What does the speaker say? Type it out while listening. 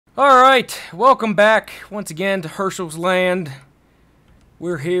Alright, welcome back once again to Hershels Land.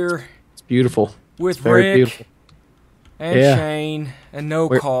 We're here It's beautiful. with It's very Rick beautiful. and Yeah. Shane and no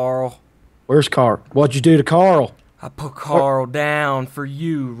Where- Carl. Where's Carl? What'd you do to Carl? I put Carl down for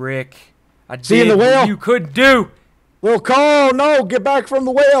you, Rick. I See you in did the what whale? you couldn't do. Little Carl, no, get back from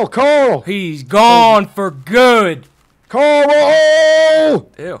the whale, Carl! He's gone for good. Carl! Oh,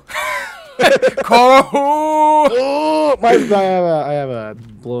 Ew. Carl! I have a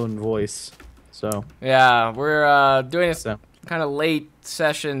blown voice, so. Yeah, we're doing this So. kind of late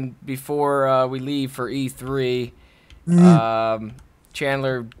session before we leave for E3.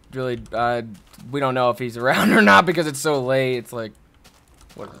 Chandler really, we don't know if he's around or not because it's so late. It's like,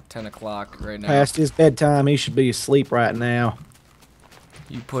 what, 10 o'clock right now. Past his bedtime, he should be asleep right now.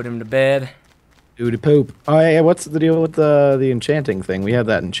 You put him to bed. Doo poop. Oh yeah, what's the deal with the enchanting thing? We have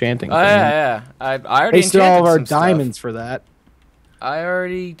that enchanting Oh, thing. yeah. I already Wasted enchanted all of our some stuff. diamonds for that. I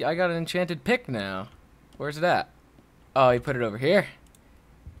got an enchanted pick now. Where's it at? Oh, he put it over here.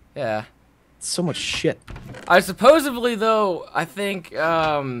 Yeah. So much shit. I supposedly, though, I think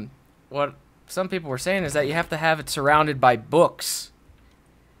what some people were saying is that you have to have it surrounded by books.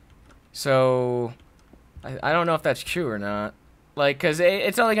 So, I don't know if that's true or not. Like, because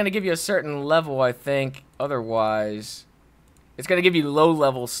it's only going to give you a certain level, I think. Otherwise, it's going to give you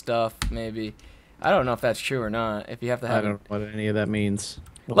low-level stuff, maybe. I don't know if that's true or not. If you have to have I don't know what any of that means.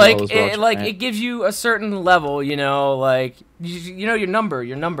 like it gives you a certain level, you know, like you know your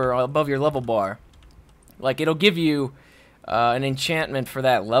number above your level bar. Like it'll give you an enchantment for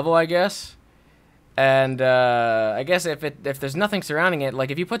that level, I guess. And I guess if there's nothing surrounding it,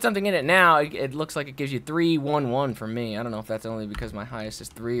 like if you put something in it now, it looks like it gives you 3, 1, 1 for me. I don't know if that's only because my highest is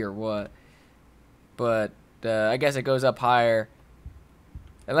 3 or what. But I guess it goes up higher.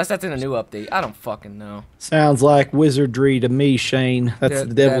 Unless that's in a new update. I don't fucking know. Sounds like wizardry to me, Shane. That's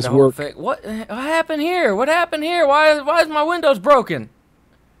the devil's whole work. thing. What happened here? What happened here? Why is my windows broken?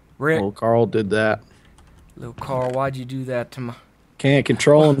 Rick. Well, Carl did that. Little Carl, why'd you do that to my... Can't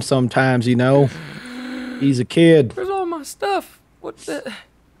control him sometimes, you know. He's a kid. Where's all my stuff? What the...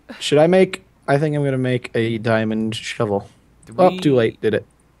 Should I make... I think I'm going to make a diamond shovel. Oh, too late. Did it.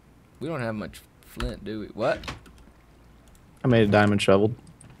 We don't have much flint, do we? What? I made a diamond shovel.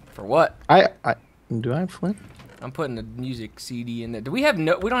 For what? Do I have flint? I'm putting the music CD in there. Do we have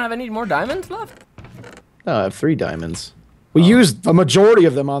no... We don't have any more diamonds left? No, I have 3 diamonds. We used a majority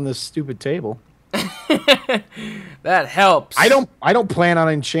of them on this stupid table. That helps. I don't plan on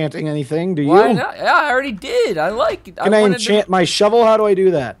enchanting anything, do you? Why not? Yeah, I already did. I like it. Can I enchant my shovel? How do I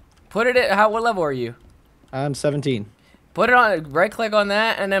do that? Put it at... What level are you? I'm 17. Put it on... Right-click on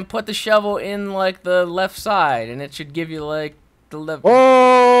that, and then put the shovel in, like, the left side, and it should give you, like, the left...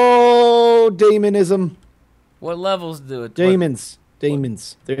 Oh, daemonism. What levels do it? Daemons.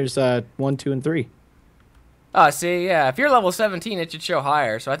 There's 1, 2, and 3. Oh, see, yeah. If you're level 17, it should show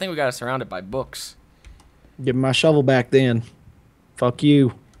higher, so I think we gotta surround it by books. Give me my shovel back then. Fuck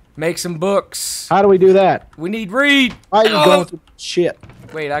you. Make some books. How do we do that? We need read. Why are you going through shit?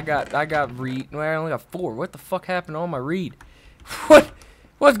 Wait, I got read. No, I only got 4. What the fuck happened to all my read?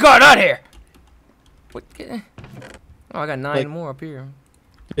 What's going on here? What? Oh, I got 9 more up here.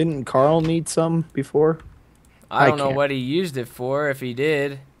 Didn't Carl need some before? I don't know can't. what he used it for, if he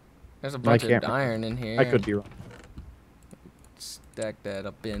did. There's a bunch of can't iron in here. I could be wrong. Stack that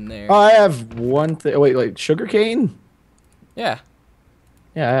up in there. Oh, I have one thing. Wait, sugarcane? Yeah.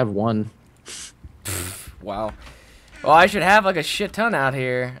 Yeah, I have 1. Wow. Well, I should have like a shit ton out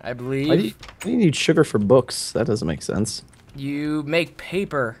here, I believe. Why do you need sugar for books? That doesn't make sense. You make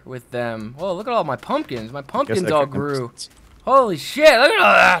paper with them. Whoa, look at all my pumpkins. My Guess pumpkins that all kinda makes grew. sense. Holy shit, look at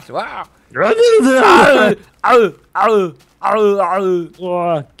all that. Wow.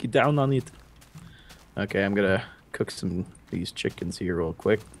 Oh, get down on it. Okay, I'm gonna cook some these chickens here real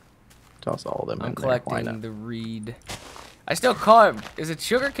quick. Toss all of them I'm in there. Why collecting not? the reed. I still call it, is it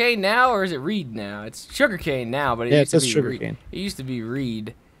sugarcane now or is it reed now? It's sugarcane now, but it Yeah, used it to says be sugarcane. It used to be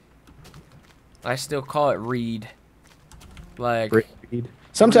reed. I still call it reed. Like, Reed.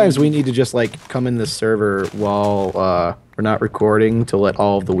 Sometimes we need to just like come in this server while we're not recording to let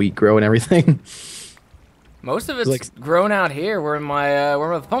all of the wheat grow and everything. most of it's like- grown out here where my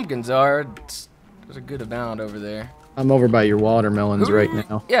the pumpkins are. There's a good amount over there. I'm over by your watermelons right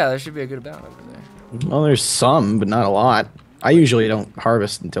now. Yeah, there should be a good amount over there. Well, there's some, but not a lot. I usually don't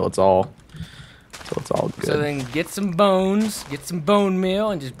harvest until it's all good. So then get some bones, get some bone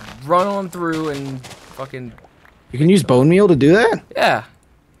meal, and just run on through and fucking... You can use bone meal to do that? Yeah.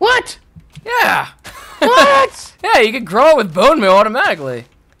 What? Yeah. What? Yeah, you can grow it with bone meal automatically.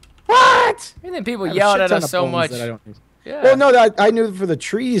 What? I think people I have a yelled shit at ton us of so bones much. that I don't use. Yeah. Well, no, I knew for the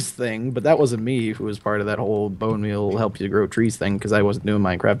trees thing, but that wasn't me who was part of that whole bone meal help you grow trees thing because I wasn't doing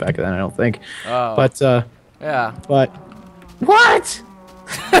Minecraft back then, I don't think. Oh. But Yeah. What?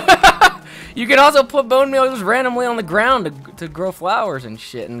 You can also put bone meal just randomly on the ground to grow flowers and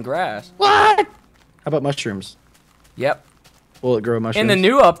shit and grass. What? How about mushrooms? Yep. Will it grow mushrooms? In the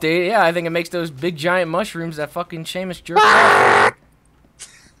new update, yeah, I think it makes those big giant mushrooms that fucking Seamus jerk.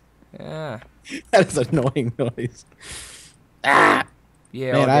 Yeah. That is an annoying noise. Ah!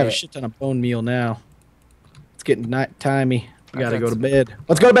 Yeah. Man, I have a shit ton of bone meal now. It's getting night timey. We gotta go to bed.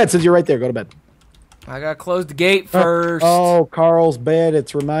 Let's go to bed since you're right there. Go to bed. I gotta close the gate first. Oh, Carl's bed.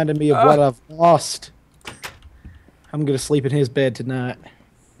 It's reminding me of what I've lost. I'm gonna sleep in his bed tonight.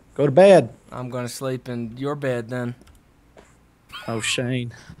 Go to bed. I'm gonna sleep in your bed then. Oh,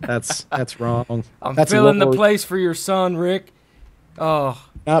 Shane, that's wrong. I'm that's filling the Lori. place for your son, Rick. Oh.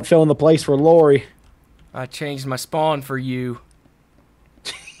 Not filling the place for Lori. I changed my spawn for you.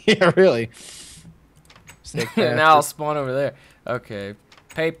 Yeah, really. Now I'll spawn over there. Okay.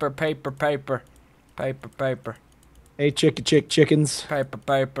 Paper, paper, paper. Paper, paper. Hey, chickens. Paper,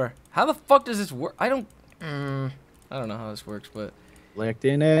 paper. How the fuck does this work? I don't know how this works, but... Collect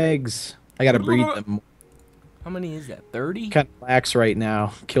in eggs. I gotta breed them. How many is that? 30? Kind of lax right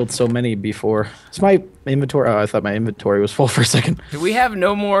now. Killed so many before. It's my inventory. Oh, I thought my inventory was full for a second. Do we have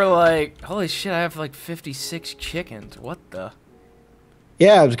no more, like... Holy shit, I have, like, 56 chickens. What the...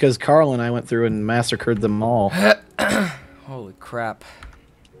 Yeah, because Carl and I went through and massacred them all. Holy crap.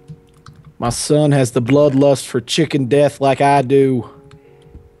 My son has the bloodlust for chicken death like I do.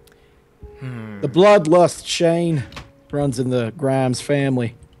 The bloodlust, Shane, runs in the Grimes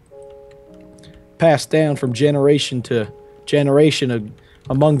family. Passed down from generation to generation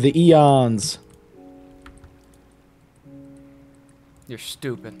among the eons. You're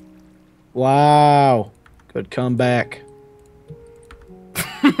stupid. Wow. Good comeback.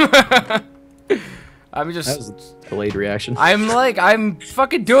 I'm just... That was a delayed reaction. I'm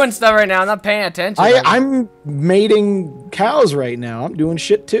fucking doing stuff right now. I'm not paying attention. I'm mating cows right now. I'm doing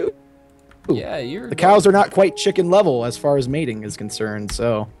shit too. Yeah, The cows are not quite chicken level as far as mating is concerned,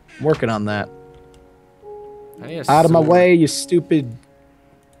 so I'm working on that. Out of my way, you stupid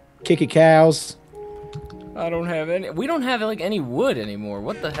kicky cows. I don't have any. We don't have like any wood anymore.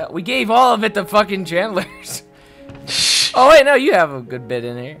 What the hell? We gave all of it to fucking Chandler's. Oh wait, no, you have a good bit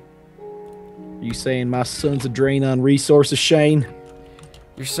in here. You saying my son's a drain on resources, Shane?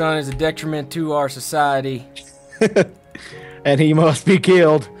 Your son is a detriment to our society. And he must be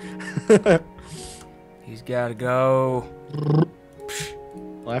killed. He's gotta go.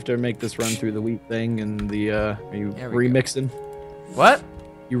 Well, after I make this run through the wheat thing and the, are you remixing? What?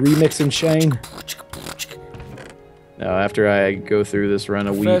 You remixing, Shane? No, after I go through this run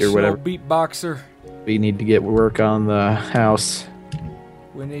of wheat or whatever. Beatboxer. We need to get work on the house.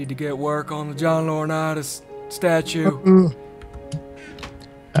 We need to get work on the John Laurinaitis statue.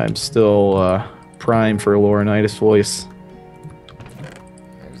 I'm still prime for a Laurinaitis voice.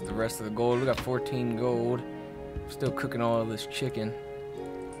 There's the rest of the gold. We got 14 gold. Still cooking all of this chicken.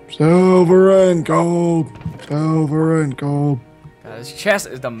 Silver and gold. Silver and gold. This chest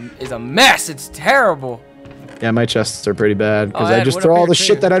is a mess. It's terrible. Yeah, my chests are pretty bad because Oh, I just throw all the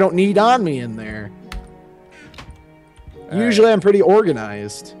shit that I don't need on me in there. Usually I'm pretty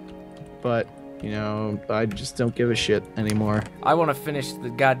organized, but, you know, I just don't give a shit anymore. I want to finish the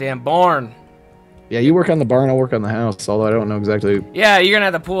goddamn barn. Yeah, you work on the barn, I'll work on the house, although I don't know exactly. Yeah, you're going to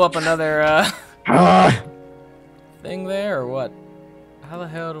have to pull up another thing there, or what? How the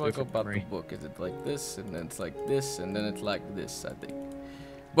hell do I go about the book? Is it like this, and then it's like this, and then it's like this, I think.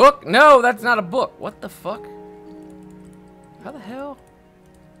 Book? No, that's not a book. What the fuck? How the hell?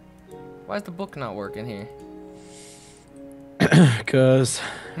 Why is the book not working here? Because.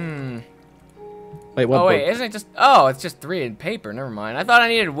 Wait, what? Oh wait, book? isn't it just? Oh, it's just 3 in paper. Never mind. I thought I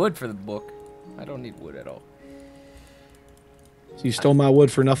needed wood for the book. I don't need wood at all. So you stole my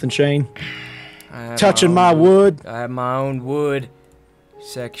wood for nothing, Shane? Touching my wood. I have my own wood.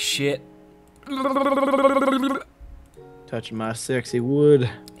 Sack shit. Touching my sexy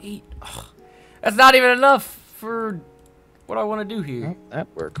wood. Ugh. That's not even enough for what I want to do here. How'd that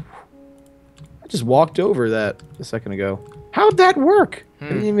work? I just walked over that a second ago. How'd that work? I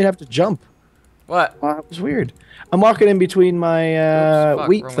didn't even have to jump. What? Wow, that was weird. I'm walking in between my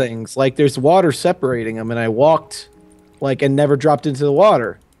wheat things. Like there's water separating them, and I walked like and never dropped into the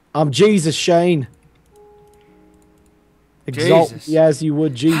water. I'm Jesus, Shane. Exalt me as you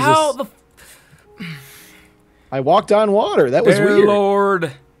would Jesus. How the? I walked on water. That was Dear weird.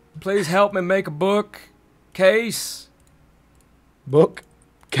 Lord, please help me make a book case. Book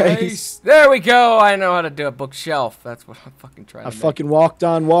Case. There we go. I know how to do a bookshelf. That's what I'm fucking trying to do. I fucking walked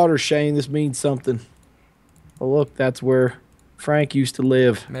on water, Shane. This means something. Well, look, that's where Frank used to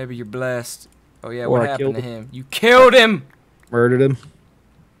live. Maybe you're blessed. Oh, yeah, Or what I happened killed to him? You killed him! Murdered him.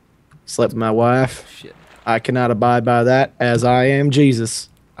 Slept with my wife. Shit. I cannot abide by that, as I am Jesus.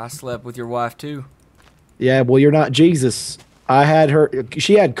 I slept with your wife, too. Yeah, well, you're not Jesus. I had her.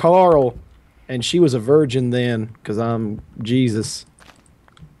 She had Carl, and she was a virgin then, because I'm Jesus.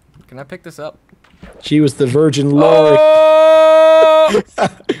 Can I pick this up? She was the Virgin Lori. Oh!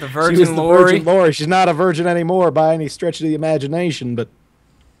 The Virgin She was the Lori. Virgin Lori. She's not a virgin anymore by any stretch of the imagination, but...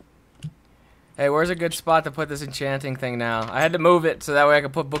 Hey, where's a good spot to put this enchanting thing now? I had to move it so that way I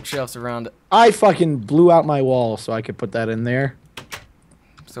could put bookshelves around it. I fucking blew out my wall so I could put that in there.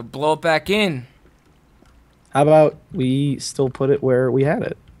 So blow it back in. How about we still put it where we had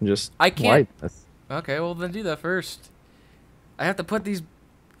it? And just I can't. wipe this. Okay, well then do that first. I have to put these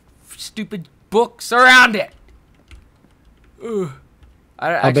stupid books around it. Ugh. I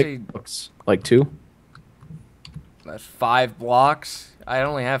How actually. big books? Like 2? That's 5 blocks. I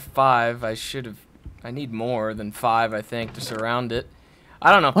only have 5. I should have. I need more than 5, I think, to surround it.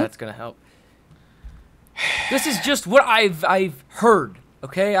 I don't know if that's gonna help. This is just what I've heard.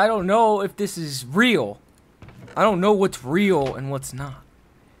 Okay, I don't know if this is real. I don't know what's real and what's not.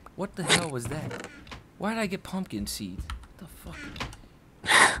 What the hell was that? Why did I get pumpkin seeds? What the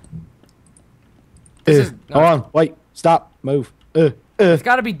fuck? Hold on, wait, stop, move. It's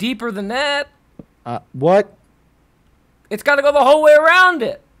got to be deeper than that. What? It's got to go the whole way around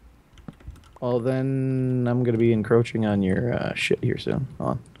it. Well, then I'm gonna be encroaching on your shit here soon.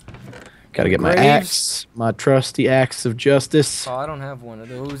 Hold on. Gotta get my axe, my trusty axe of justice. Oh, I don't have one of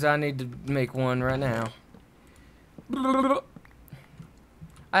those. I need to make one right now. I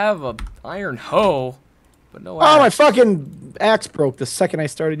have a iron hoe, but no axe. Oh, my fucking axe broke the second I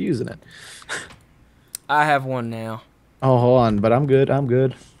started using it. I have one now. Oh, hold on, but I'm good. I'm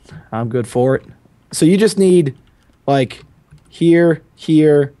good. I'm good for it. So you just need, like, here,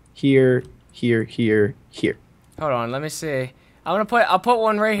 here, here, here, here, here. Hold on, let me see. I'll put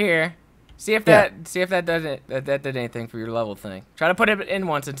one right here. See if that that did anything for your level thing. Try to put it in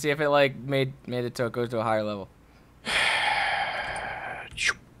once and see if it like made it so it goes to a higher level.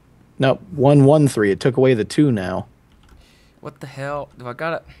 No, 1, 1, 3. It took away the 2 now. What the hell? Do I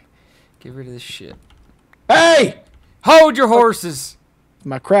gotta get rid of this shit? Hey! Hold your horses!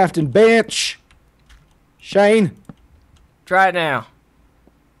 My crafting bench. Shane. Try it now.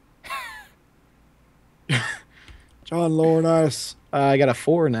 John Laurinaitis. I got a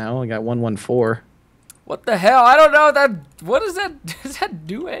 4 now. I got 1, 1, 4. What the hell? I don't know that. What is that? Does that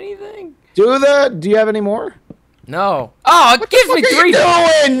do anything? Do you have any more? No. Oh, it gives me 3.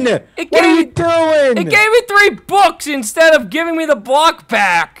 Doing? What are you doing? It gave me 3 books instead of giving me the block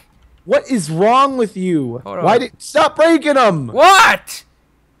back. What is wrong with you? Hold on. Why did stop breaking them? What?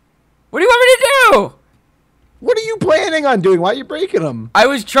 What do you want me to do? What are you planning on doing? Why are you breaking them? I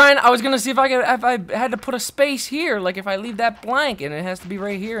was gonna see if I had to put a space here, like if I leave that blank and it has to be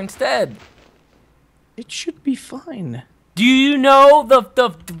right here instead. It should be fine. Do you know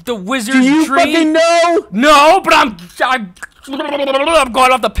the wizard tree? Do you fucking know? No, but I'm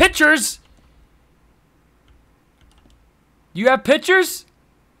going off the pictures. You have pictures?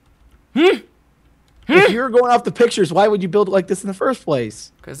 If you're going off the pictures, why would you build it like this in the first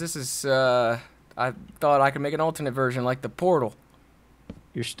place? Because this is, I thought I could make an alternate version like the portal.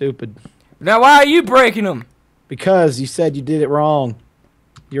 You're stupid. Now, why are you breaking them? Because you said you did it wrong.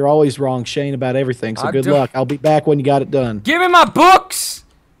 You're always wrong, Shane, about everything, so good luck. I'll be back when you got it done. Give me my books!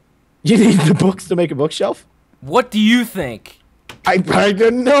 You need the books to make a bookshelf? What do you think? I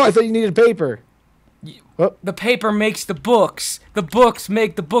didn't know. I thought you needed paper. The paper makes the books. The books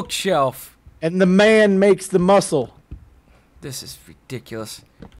make the bookshelf. And the man makes the muscle. This is ridiculous.